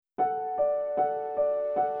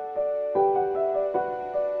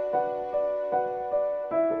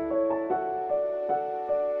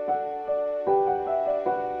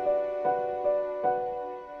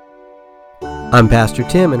I'm Pastor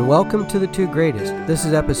Tim, and welcome to The Two Greatest. This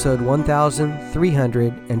is episode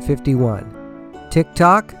 1351. TIC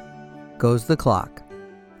TOC, goes the clock.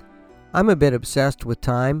 I'm a bit obsessed with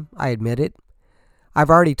time, I admit it. I've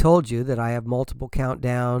already told you that I have multiple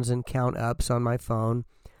countdowns and count-ups on my phone.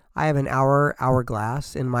 I have an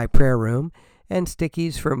hourglass in my prayer room, and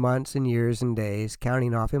stickies for months and years and days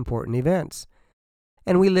counting off important events.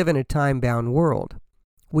 And we live in a time-bound world.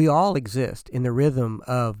 We all exist in the rhythm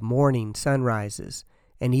of morning sunrises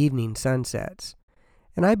and evening sunsets.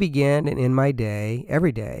 And I begin and end my day,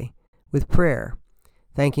 every day, with prayer,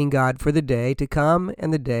 thanking God for the day to come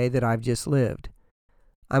and the day that I've just lived.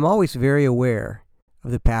 I'm always very aware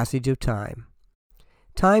of the passage of time.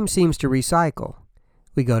 Time seems to recycle.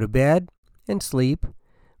 We go to bed and sleep.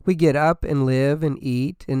 We get up and live and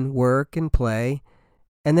eat and work and play.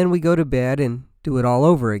 And then we go to bed and do it all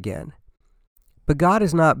over again. But God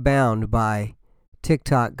is not bound by TIC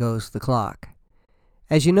TOC goes the clock.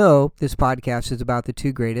 As you know, this podcast is about the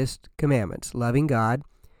two greatest commandments, loving God,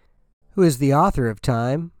 who is the author of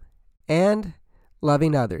time, and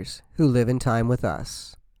loving others who live in time with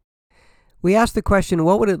us. We ask the question,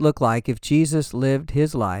 what would it look like if Jesus lived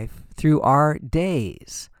his life through our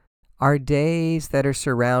days that are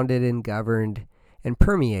surrounded and governed and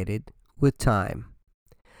permeated with time?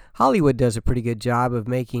 Hollywood does a pretty good job of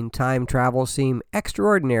making time travel seem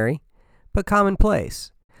extraordinary, but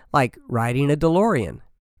commonplace, like riding a DeLorean.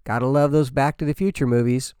 Gotta love those Back to the Future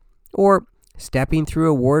movies. Or stepping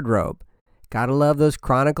through a wardrobe. Gotta love those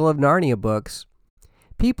Chronicle of Narnia books.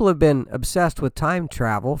 People have been obsessed with time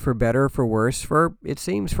travel, for better or for worse, for, it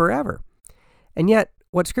seems, forever. And yet,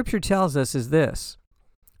 what Scripture tells us is this.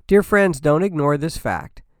 Dear friends, don't ignore this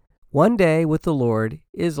fact. One day with the Lord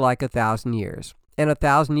is like 1,000 years. And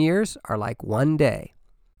 1,000 years are like one day.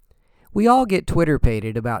 We all get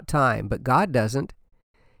Twitter-pated about time, but God doesn't.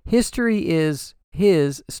 History is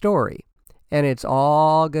his story, and it's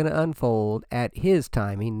all going to unfold at his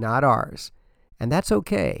timing, not ours. And that's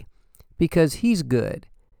okay, because he's good,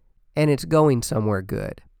 and it's going somewhere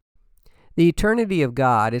good. The eternity of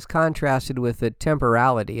God is contrasted with the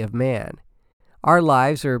temporality of man. Our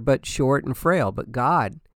lives are but short and frail, but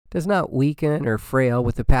God does not weaken or frail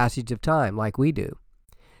with the passage of time like we do.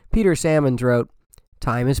 Peter Sammons wrote,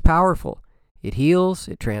 "Time is powerful. It heals,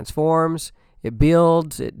 it transforms, it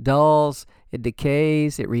builds, it dulls, it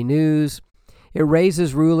decays, it renews. It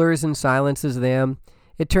raises rulers and silences them.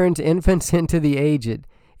 It turns infants into the aged.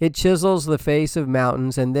 It chisels the face of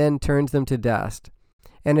mountains and then turns them to dust.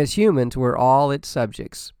 And as humans, we're all its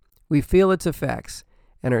subjects. We feel its effects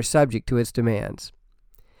and are subject to its demands."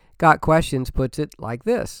 Got Questions puts it like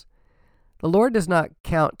this. The Lord does not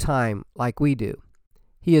count time like we do.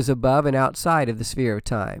 He is above and outside of the sphere of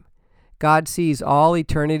time. God sees all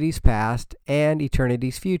eternities past and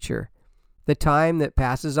eternities future. The time that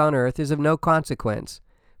passes on earth is of no consequence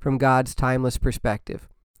from God's timeless perspective.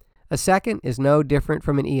 A second is no different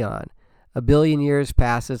from an eon. 1,000,000,000 years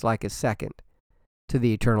passes like a second to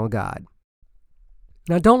the eternal God.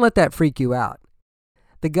 Now don't let that freak you out.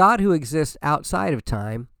 The God who exists outside of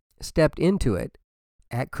time stepped into it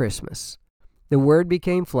at Christmas. The Word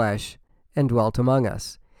became flesh and dwelt among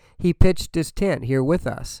us. He pitched his tent here with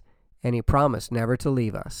us, and he promised never to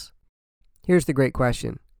leave us. Here's the great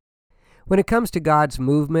question. When it comes to God's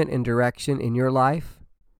movement and direction in your life,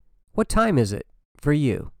 what time is it for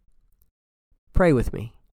you? Pray with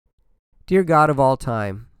me. Dear God of all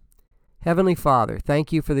time, Heavenly Father,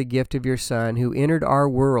 thank you for the gift of your Son who entered our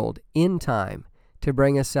world in time to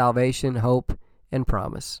bring us salvation, hope, and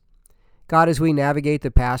promise. God, as we navigate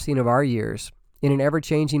the passing of our years in an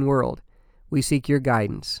ever-changing world, we seek your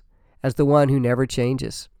guidance as the one who never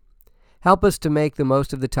changes. Help us to make the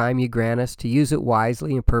most of the time you grant us, to use it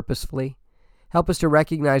wisely and purposefully. Help us to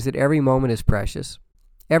recognize that every moment is precious.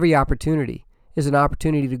 Every opportunity is an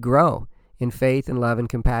opportunity to grow in faith and love and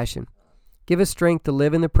compassion. Give us strength to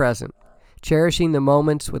live in the present, cherishing the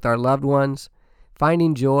moments with our loved ones,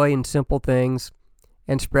 finding joy in simple things,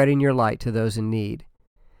 and spreading your light to those in need.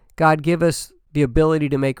 God, give us the ability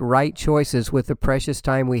to make right choices with the precious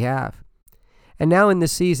time we have. And now in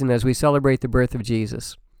this season, as we celebrate the birth of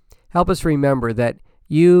Jesus, help us remember that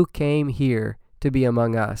you came here to be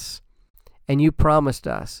among us, and you promised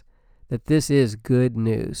us that this is good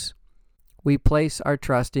news. We place our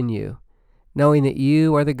trust in you, knowing that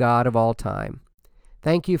you are the God of all time.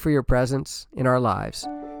 Thank you for your presence in our lives.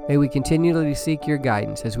 May we continually seek your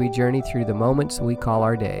guidance as we journey through the moments we call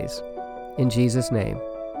our days. In Jesus' name,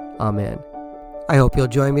 amen. I hope you'll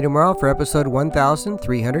join me tomorrow for episode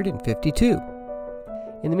 1352.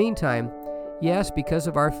 In the meantime, yes, because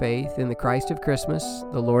of our faith in the Christ of Christmas,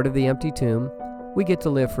 the Lord of the empty tomb, we get to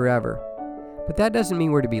live forever. But that doesn't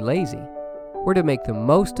mean we're to be lazy. We're to make the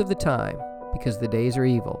most of the time because the days are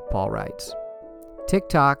evil, Paul writes. Tick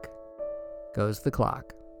tock goes the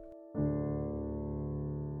clock.